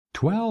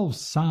12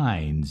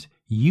 signs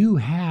you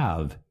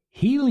have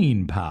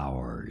healing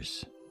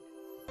powers.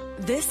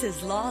 This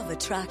is Law of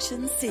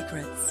Attraction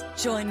Secrets.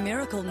 Join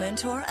Miracle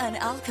Mentor and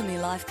Alchemy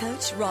Life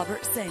Coach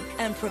Robert Zink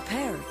and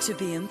prepare to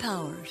be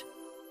empowered.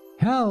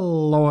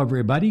 Hello,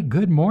 everybody.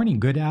 Good morning,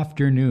 good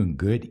afternoon,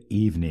 good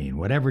evening,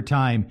 whatever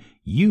time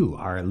you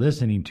are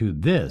listening to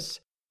this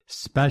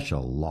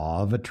special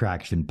Law of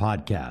Attraction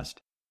podcast.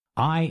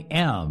 I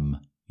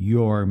am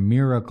your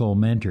miracle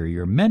mentor,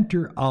 your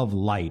mentor of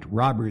light,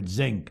 Robert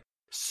Zink,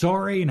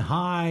 soaring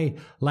high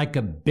like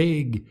a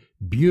big,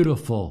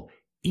 beautiful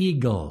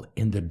eagle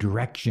in the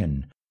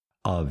direction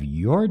of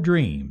your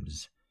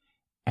dreams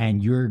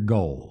and your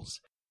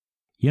goals.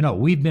 You know,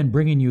 we've been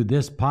bringing you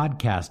this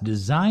podcast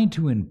designed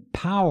to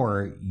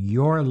empower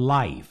your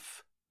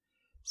life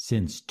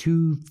since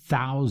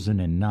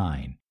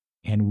 2009,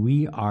 and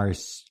we are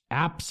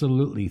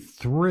absolutely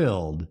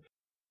thrilled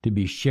to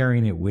be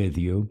sharing it with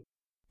you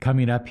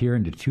coming up here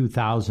into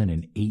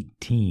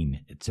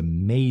 2018. It's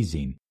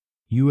amazing.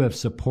 You have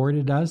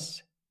supported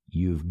us.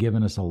 You've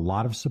given us a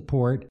lot of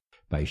support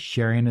by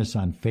sharing us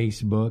on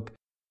Facebook,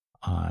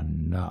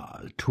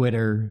 on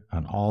Twitter,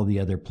 on all the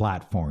other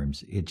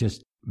platforms. It's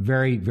just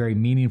very, very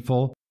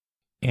meaningful,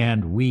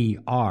 and we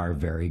are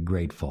very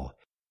grateful.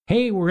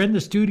 Hey, we're in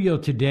the studio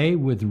today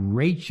with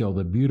Rachel,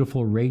 the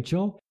beautiful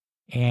Rachel,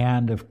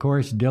 and of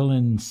course,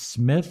 Dylan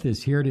Smith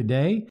is here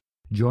today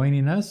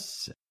joining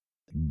us.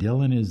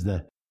 Dylan is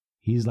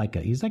he's like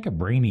a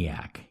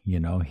brainiac, you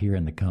know, here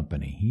in the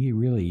company. He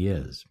really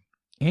is.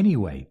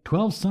 Anyway,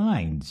 12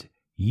 signs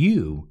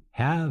you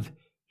have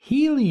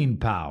healing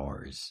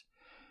powers.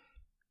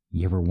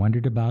 You ever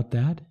wondered about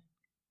that?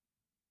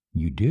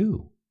 You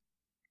do.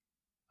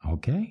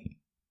 Okay.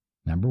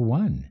 Number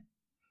 1,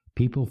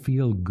 people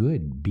feel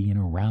good being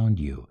around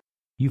you.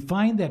 You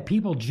find that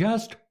people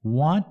just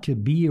want to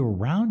be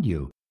around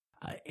you,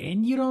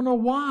 and you don't know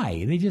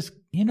why. They just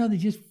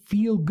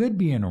feel good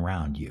being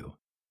around you.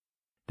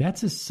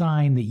 That's a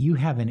sign that you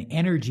have an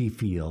energy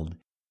field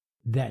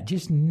that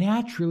just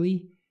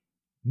naturally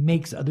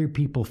makes other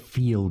people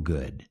feel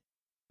good.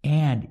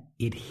 And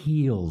it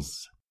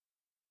heals,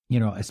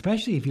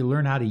 especially if you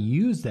learn how to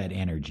use that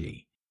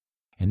energy.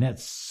 And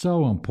that's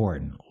so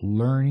important,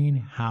 learning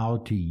how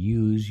to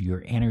use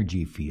your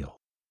energy field.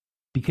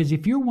 Because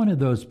if you're one of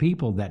those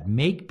people that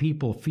make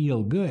people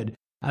feel good,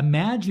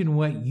 imagine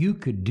what you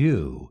could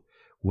do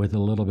with a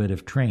little bit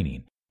of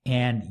training.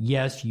 And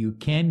yes, you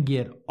can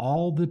get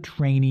all the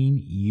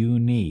training you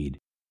need.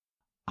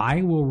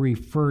 I will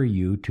refer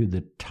you to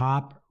the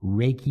top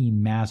Reiki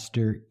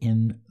master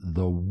in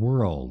the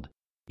world,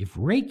 if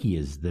Reiki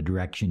is the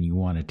direction you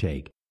want to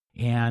take.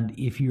 And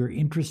if you're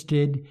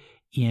interested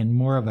in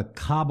more of a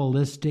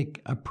Kabbalistic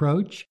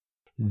approach,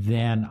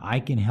 then I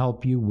can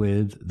help you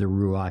with the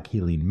Ruach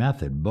Healing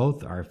Method.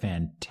 Both are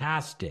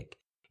fantastic,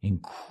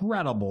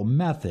 incredible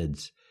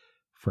methods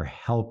for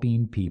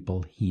helping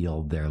people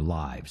heal their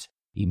lives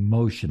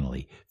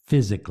emotionally,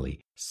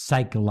 physically,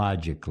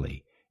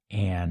 psychologically,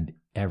 and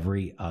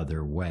every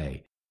other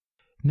way.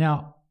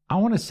 Now, I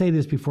want to say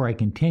this before I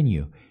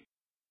continue.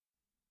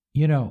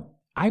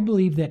 I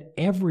believe that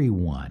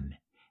everyone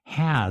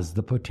has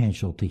the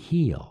potential to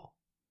heal.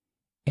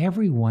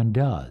 Everyone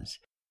does.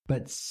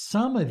 But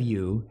some of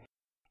you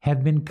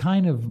have been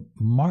kind of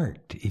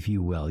marked, if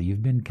you will.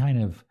 You've been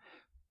kind of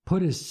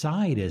put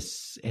aside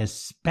as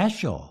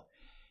special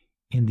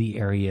in the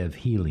area of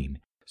healing.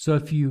 So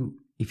if you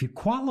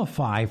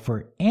qualify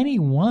for any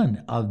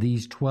one of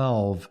these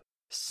 12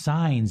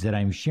 signs that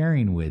I'm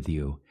sharing with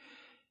you,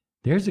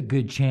 there's a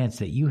good chance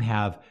that you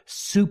have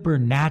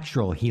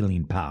supernatural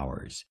healing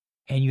powers,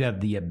 and you have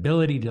the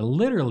ability to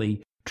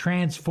literally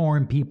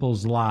transform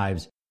people's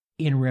lives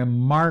in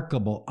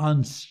remarkable,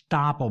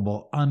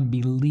 unstoppable,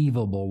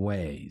 unbelievable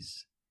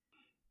ways.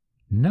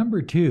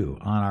 Number 2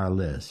 on our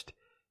list,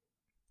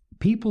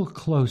 people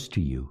close to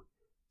you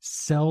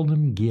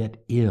seldom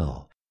get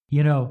ill.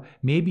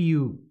 Maybe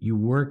you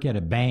work at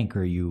a bank,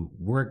 or you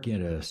work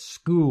at a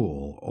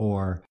school,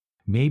 or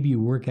maybe you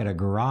work at a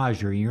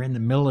garage, or you're in the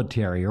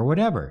military, or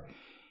whatever.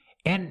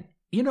 And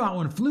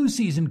when flu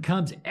season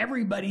comes,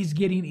 everybody's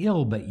getting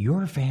ill, but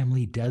your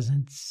family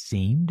doesn't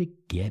seem to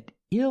get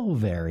ill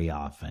very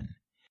often.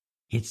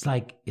 It's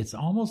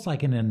almost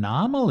like an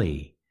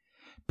anomaly.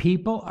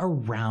 People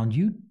around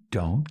you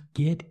don't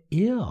get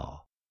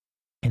ill.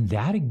 And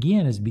that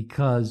again is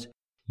because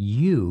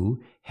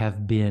you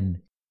have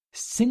been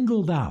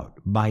singled out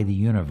by the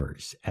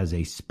universe as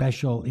a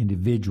special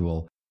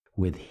individual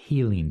with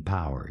healing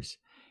powers.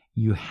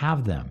 You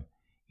have them.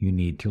 You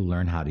need to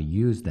learn how to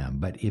use them.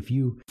 But if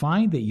you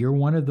find that you're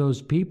one of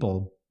those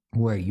people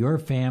where your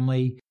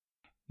family,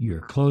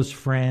 your close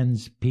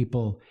friends,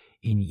 people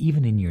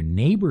even in your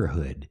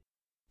neighborhood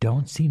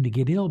don't seem to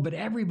get ill, but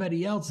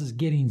everybody else is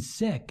getting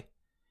sick,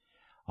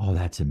 oh,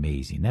 that's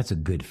amazing. That's a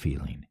good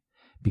feeling,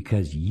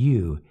 because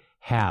you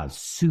have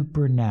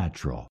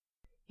supernatural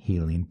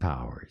healing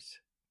powers.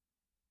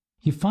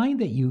 You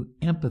find that you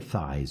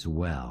empathize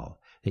well,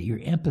 that you're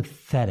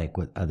empathetic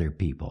with other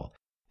people,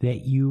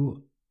 that you're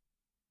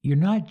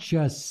not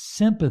just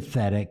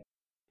sympathetic,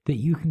 that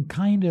you can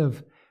kind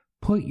of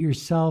put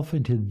yourself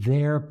into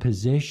their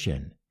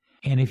position.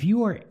 And if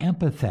you are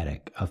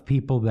empathetic of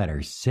people that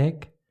are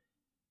sick,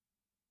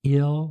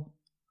 ill,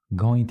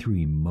 going through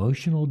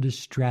emotional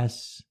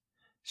distress,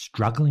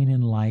 struggling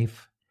in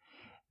life,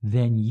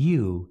 then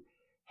you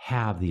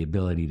have the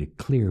ability to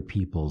clear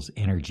people's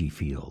energy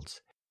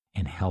fields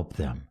and help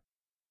them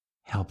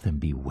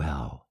be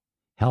well,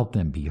 help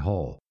them be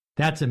whole.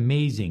 That's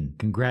amazing.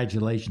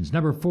 Congratulations.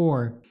 Number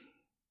 4,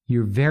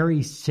 you're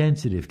very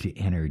sensitive to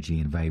energy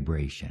and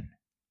vibration.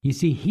 You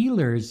see,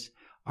 healers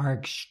are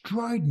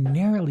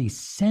extraordinarily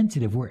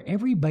sensitive where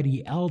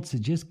everybody else is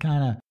just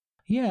kind of,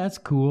 yeah, that's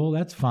cool,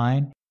 that's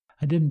fine.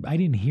 I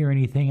didn't hear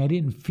anything, I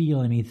didn't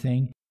feel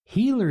anything.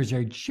 Healers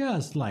are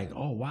just like,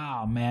 oh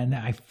wow, man,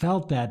 I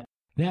felt that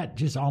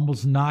just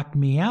almost knocked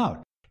me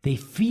out. They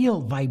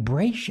feel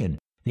vibration,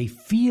 they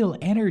feel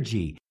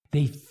energy,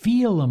 they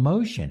feel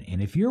emotion.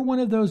 And if you're one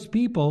of those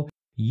people,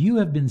 you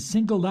have been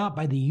singled out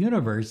by the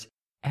universe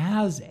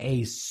as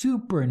a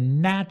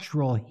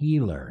supernatural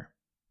healer.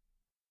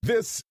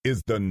 This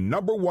is the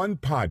 #1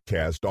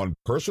 podcast on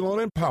personal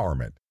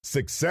empowerment,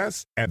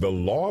 success, and the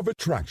law of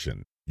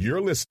attraction.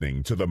 You're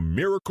listening to the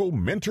Miracle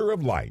Mentor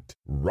of Light,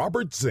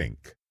 Robert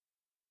Zink.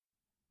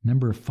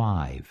 Number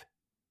 5,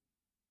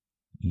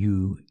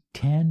 you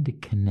tend to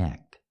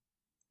connect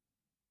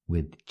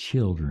with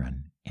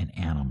children and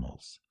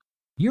animals.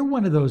 You're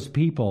one of those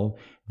people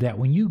that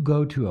when you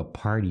go to a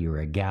party or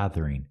a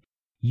gathering,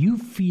 you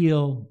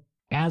feel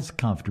as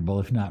comfortable,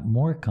 if not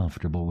more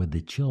comfortable, with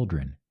the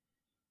children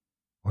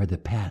or the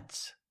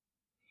pets.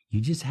 You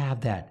just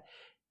have that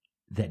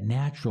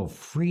natural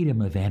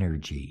freedom of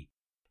energy,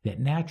 that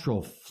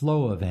natural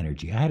flow of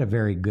energy. I had a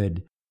very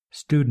good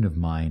student of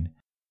mine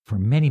for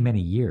many,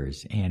 many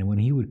years, and when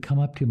he would come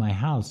up to my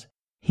house,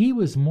 he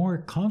was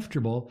more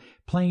comfortable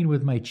playing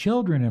with my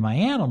children and my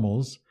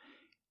animals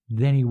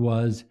than he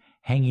was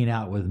hanging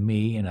out with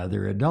me and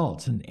other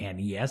adults.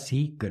 And yes,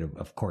 he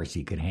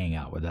could hang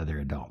out with other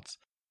adults.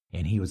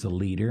 And he was a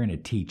leader and a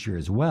teacher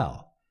as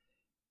well.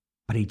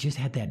 But he just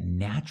had that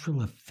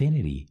natural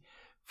affinity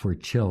for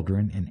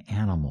children and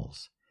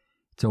animals.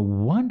 It's a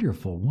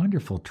wonderful,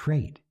 wonderful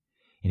trait.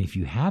 And if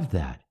you have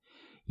that,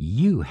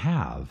 you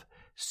have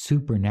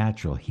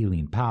supernatural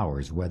healing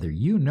powers, whether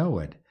you know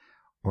it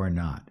or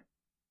not.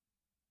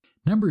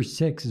 Number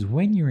 6 is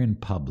when you're in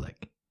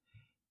public,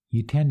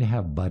 you tend to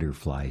have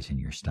butterflies in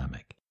your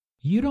stomach.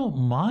 You don't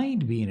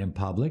mind being in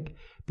public,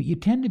 but you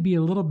tend to be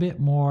a little bit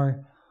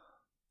more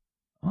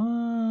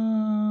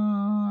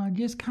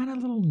just kind of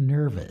a little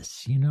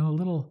nervous, a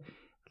little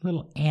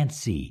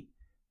antsy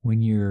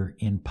when you're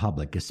in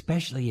public,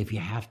 especially if you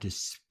have to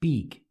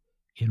speak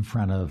in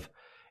front of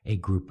a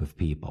group of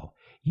people.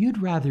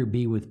 You'd rather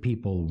be with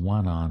people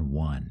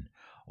one-on-one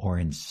or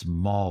in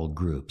small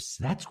groups.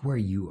 That's where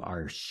you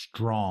are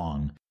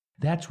strong.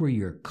 That's where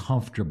you're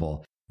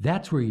comfortable.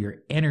 That's where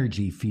your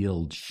energy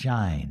field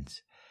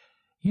shines.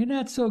 You're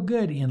not so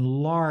good in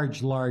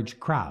large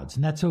crowds,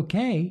 and that's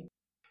okay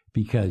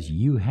because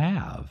you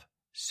have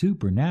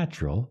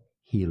supernatural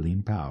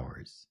healing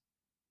powers.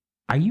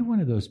 Are you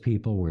one of those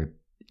people where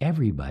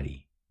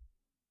everybody,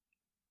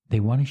 they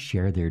want to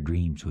share their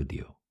dreams with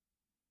you?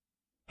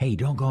 Hey,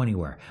 don't go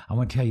anywhere. I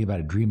want to tell you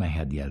about a dream I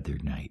had the other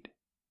night.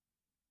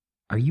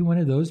 Are you one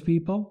of those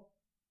people?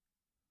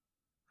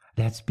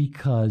 That's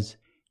because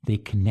they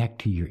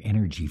connect to your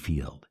energy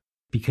field,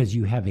 because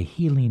you have a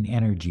healing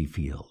energy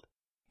field,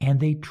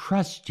 and they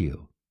trust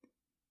you.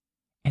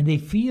 And they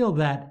feel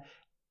that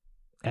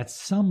at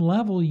some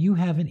level you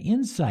have an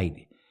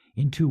insight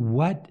into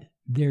what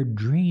their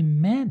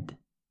dream meant,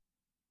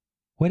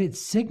 what it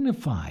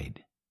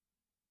signified.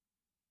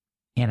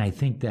 And I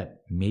think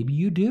that maybe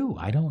you do.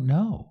 I don't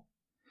know.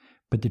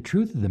 But the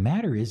truth of the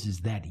matter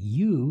is that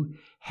you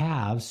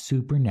have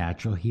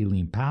supernatural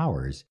healing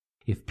powers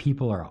if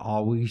people are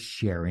always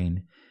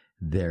sharing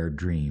their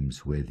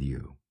dreams with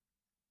you.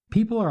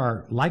 People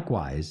are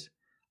likewise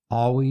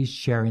always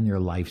sharing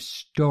their life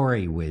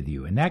story with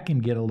you, and that can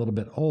get a little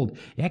bit old.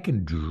 That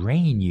can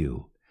drain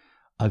you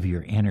of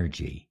your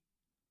energy.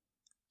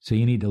 So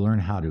you need to learn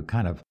how to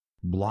kind of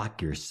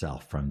block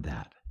yourself from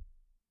that.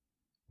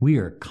 We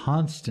are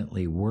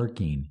constantly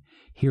working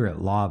here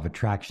at Law of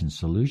Attraction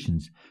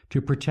Solutions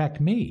to protect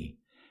me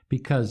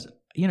because,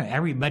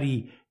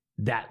 everybody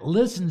that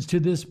listens to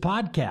this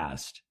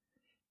podcast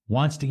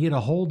wants to get a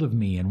hold of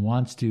me and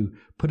wants to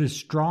put a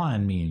straw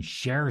in me and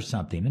share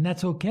something. And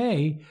that's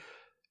okay,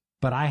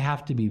 but I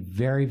have to be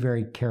very,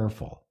 very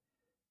careful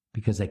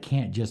because I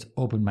can't just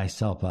open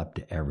myself up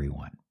to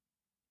everyone.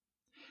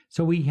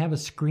 So we have a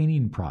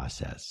screening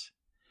process.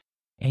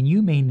 And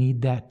you may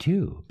need that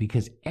too,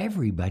 because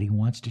everybody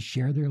wants to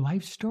share their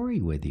life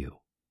story with you.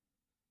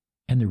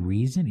 And the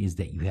reason is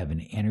that you have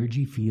an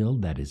energy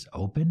field that is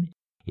open,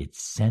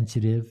 it's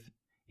sensitive,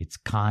 it's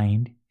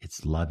kind,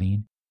 it's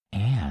loving,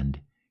 and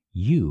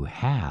you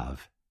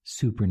have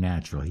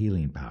supernatural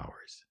healing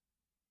powers.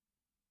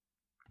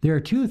 There are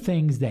 2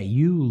 things that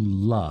you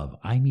love.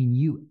 I mean,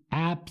 you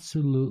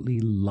absolutely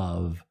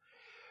love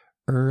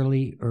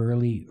early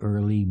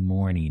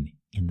morning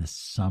in the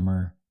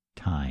summer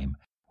time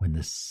when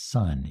the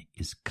sun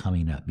is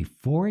coming up,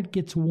 before it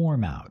gets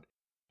warm out.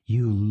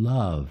 You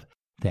love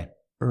that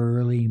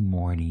early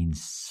morning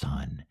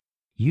sun.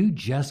 You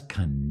just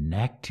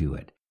connect to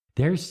it.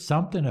 There's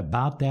something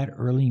about that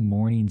early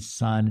morning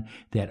sun,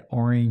 that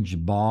orange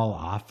ball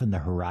off in the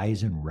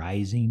horizon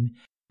rising,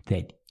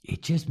 that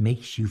it just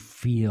makes you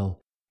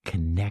feel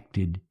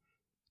connected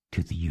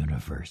to the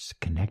universe,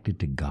 connected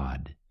to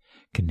God,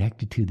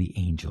 connected to the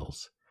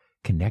angels,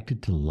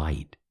 connected to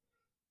light.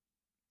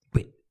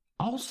 But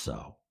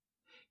also,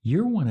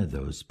 you're one of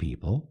those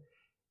people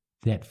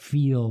that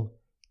feel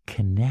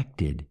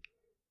connected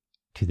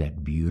to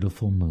that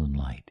beautiful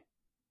moonlight.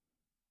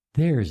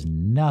 There's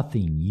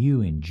nothing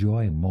you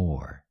enjoy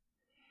more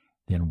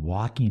than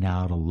walking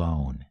out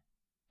alone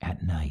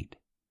at night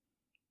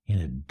in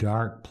a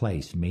dark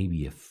place,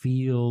 maybe a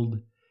field,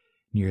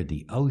 near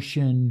the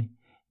ocean,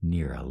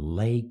 near a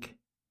lake,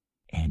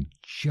 and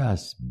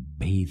just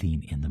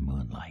bathing in the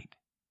moonlight.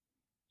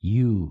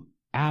 You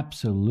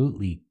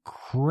absolutely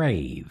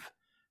crave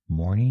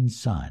morning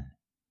sun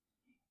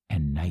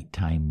and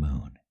nighttime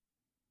moon.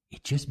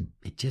 It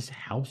just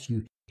helps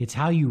you. It's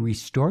how you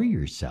restore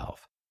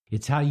yourself.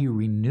 It's how you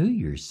renew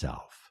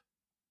yourself.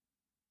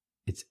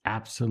 It's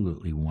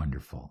absolutely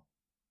wonderful.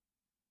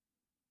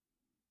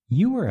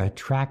 You are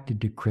attracted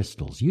to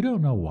crystals. You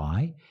don't know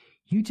why.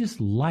 You just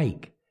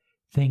like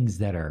things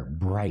that are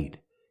bright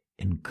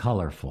and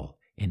colorful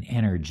and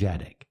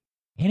energetic.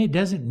 And it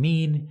doesn't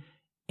mean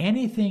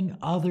anything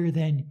other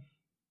than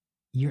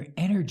your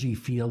energy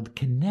field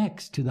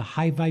connects to the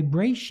high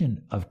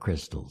vibration of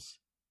crystals.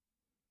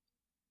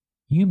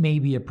 You may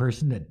be a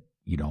person that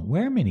you don't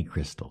wear many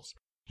crystals.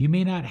 You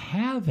may not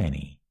have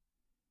any,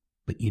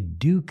 but you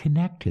do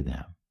connect to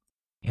them.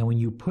 And when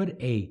you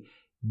put a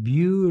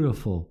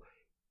beautiful,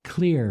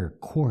 clear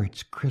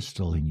quartz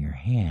crystal in your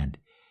hand,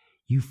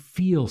 you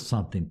feel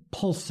something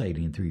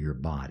pulsating through your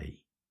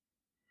body.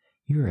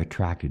 You're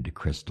attracted to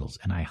crystals,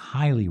 and I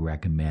highly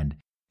recommend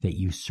that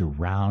you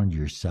surround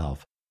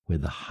yourself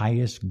with the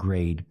highest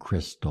grade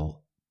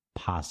crystal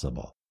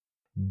possible.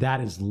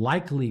 That is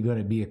likely going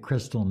to be a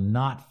crystal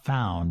not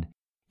found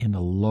in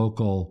a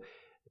local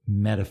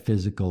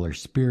metaphysical or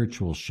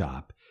spiritual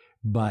shop,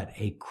 but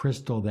a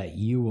crystal that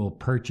you will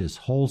purchase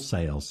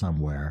wholesale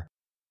somewhere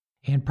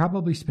and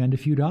probably spend a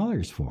few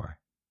dollars for.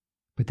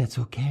 But that's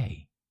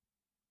okay.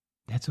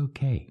 That's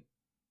okay.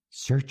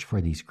 Search for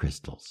these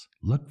crystals.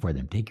 Look for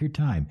them. Take your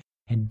time.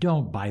 And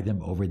don't buy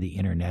them over the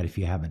internet if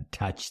you haven't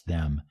touched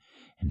them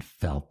and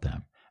felt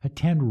them.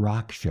 Attend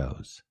rock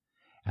shows.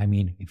 I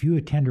mean, if you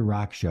attend a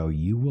rock show,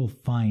 you will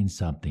find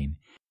something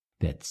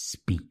that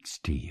speaks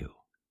to you.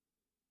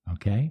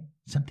 Okay?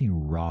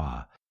 Something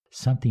raw,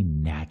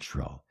 something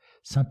natural,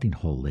 something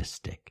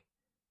holistic.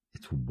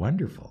 It's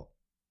wonderful.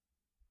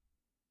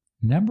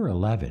 Number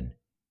 11,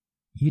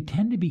 you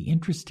tend to be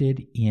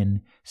interested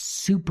in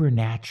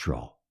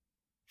supernatural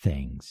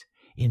things,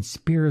 in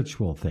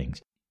spiritual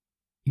things.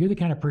 You're the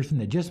kind of person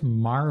that just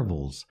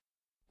marvels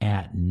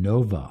at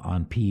Nova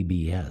on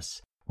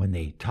PBS when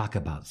they talk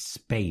about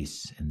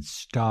space and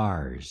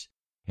stars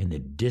and the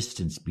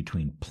distance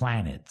between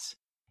planets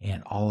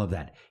and all of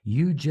that.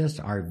 You just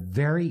are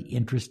very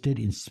interested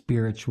in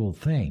spiritual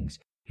things.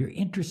 You're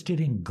interested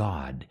in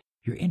God.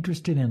 You're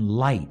interested in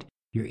light.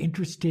 You're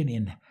interested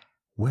in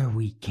where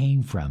we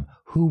came from,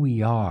 who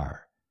we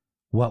are,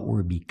 what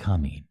we're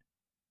becoming.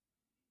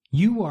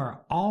 You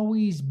are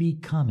always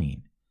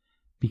becoming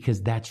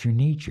because that's your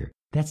nature.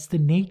 That's the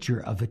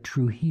nature of a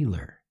true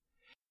healer.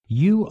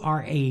 You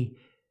are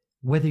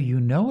whether you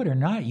know it or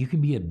not, you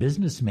can be a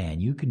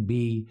businessman, you can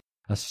be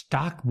a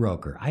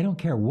stockbroker. I don't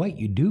care what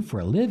you do for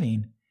a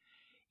living.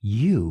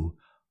 You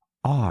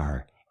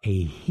are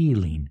a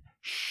healing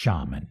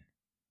shaman.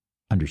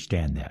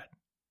 Understand that.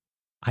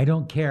 I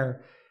don't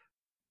care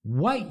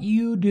what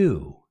you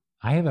do.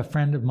 I have a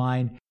friend of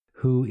mine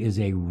who is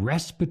a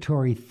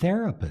respiratory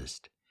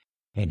therapist,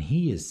 and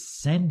he is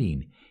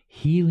sending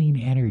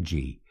healing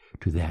energy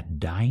to that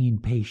dying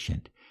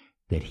patient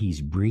that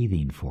he's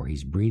breathing for.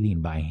 He's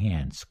breathing by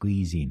hand,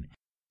 squeezing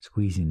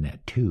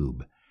that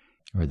tube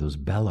or those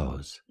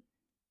bellows.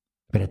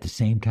 But at the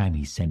same time,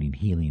 he's sending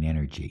healing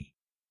energy.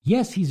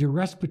 Yes, he's a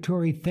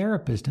respiratory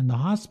therapist in the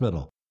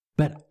hospital,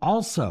 but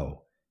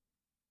also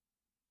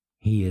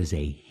he is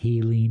a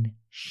healing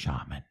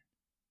shaman.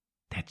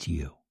 That's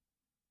you.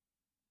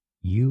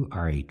 You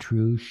are a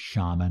true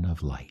shaman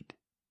of light.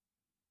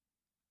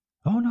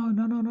 Oh,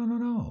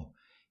 no.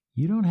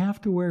 You don't have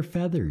to wear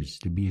feathers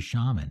to be a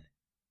shaman.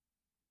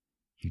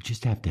 You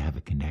just have to have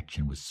a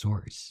connection with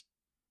Source.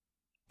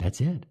 That's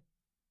it.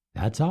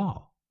 That's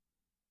all.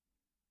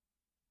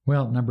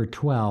 Well, number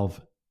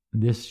 12,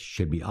 this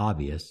should be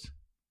obvious.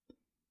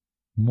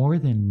 More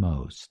than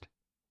most,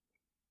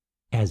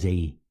 as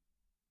a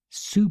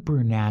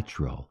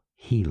supernatural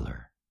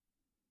healer,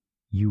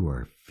 you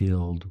are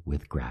filled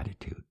with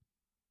gratitude.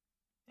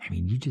 I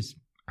mean, you just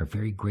are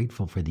very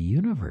grateful for the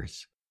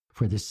universe,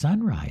 for the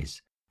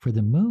sunrise, for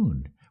the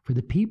moon, for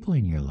the people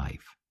in your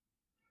life,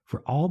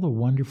 for all the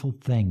wonderful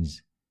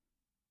things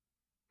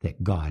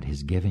that God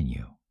has given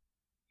you.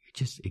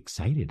 You're just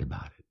excited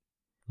about it.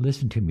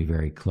 Listen to me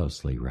very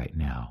closely right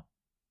now.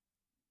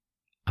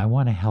 I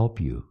want to help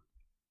you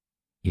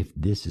if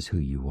this is who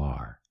you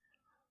are.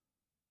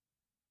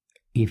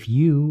 If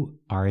you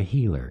are a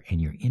healer and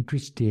you're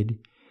interested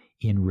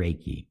in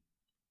Reiki,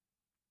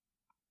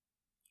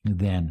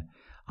 then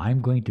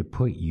I'm going to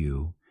put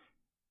you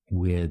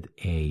with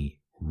a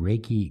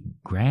Reiki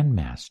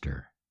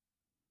grandmaster,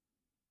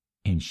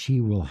 and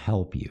she will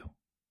help you.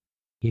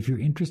 If you're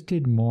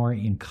interested more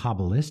in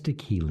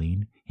Kabbalistic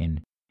healing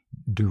and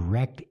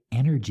direct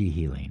energy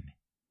healing,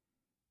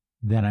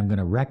 then I'm going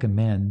to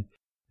recommend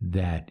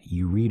that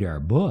you read our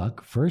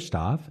book first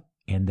off,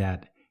 and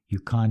that you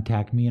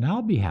contact me, and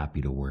I'll be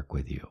happy to work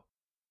with you.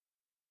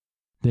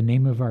 The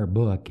name of our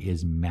book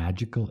is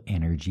Magical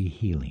Energy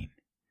Healing,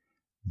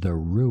 the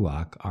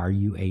Ruach,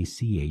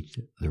 R-U-A-C-H,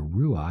 the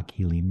Ruach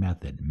Healing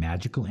Method,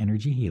 Magical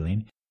Energy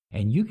Healing,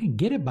 and you can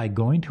get it by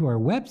going to our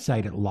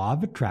website at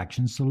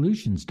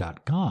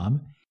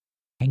lawofattractionsolutions.com,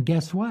 and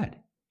guess what?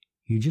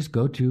 You just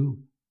go to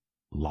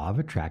Law of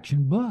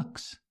Attraction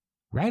Books.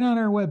 Right on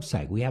our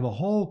website, we have a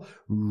whole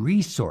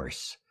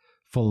resource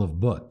full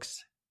of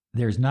books.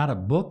 There's not a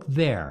book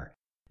there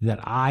that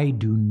I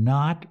do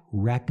not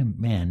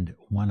recommend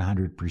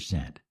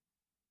 100%.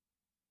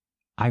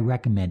 I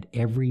recommend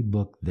every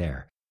book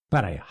there,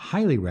 but I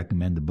highly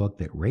recommend the book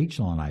that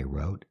Rachel and I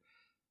wrote,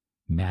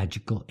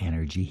 Magical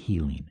Energy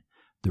Healing,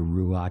 the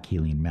Ruach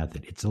Healing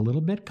Method. It's a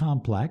little bit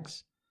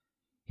complex.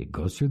 It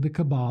goes through the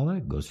Kabbalah,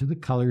 it goes through the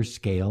color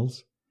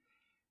scales.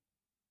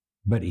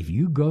 But if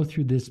you go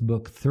through this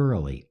book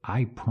thoroughly,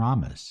 I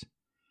promise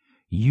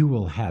you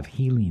will have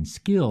healing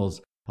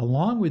skills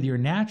along with your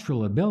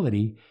natural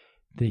ability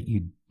that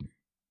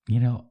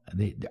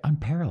they're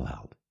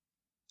unparalleled.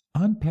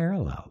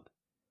 Unparalleled.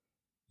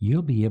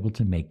 You'll be able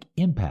to make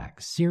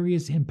impact,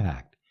 serious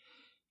impact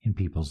in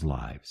people's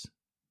lives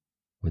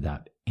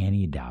without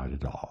any doubt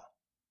at all.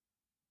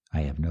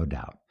 I have no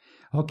doubt.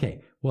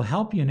 Okay, we'll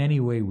help you in any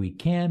way we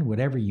can,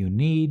 whatever you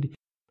need.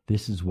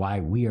 This is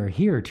why we are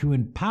here, to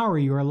empower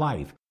your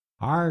life.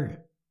 Our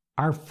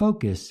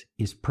focus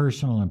is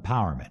personal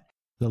empowerment.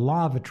 The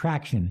law of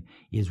attraction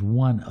is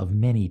one of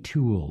many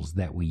tools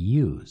that we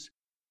use,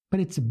 but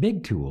it's a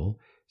big tool,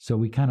 so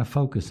we kind of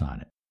focus on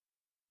it.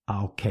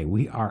 Okay,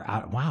 we are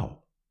out.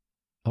 Wow.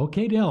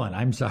 Okay, Dylan,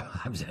 I'm sorry.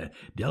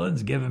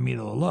 Dylan's giving me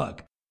the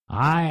look.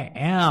 I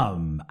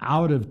am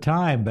out of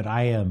time, but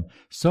I am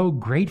so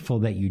grateful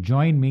that you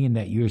joined me and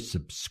that you're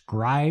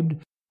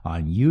subscribed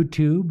on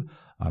YouTube,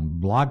 on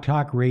Blog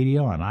Talk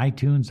Radio, on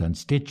iTunes, on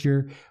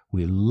Stitcher.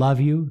 We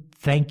love you.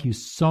 Thank you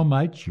so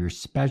much. You're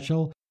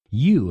special.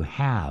 You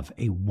have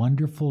a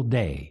wonderful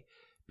day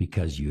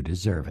because you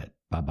deserve it.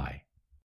 Bye-bye.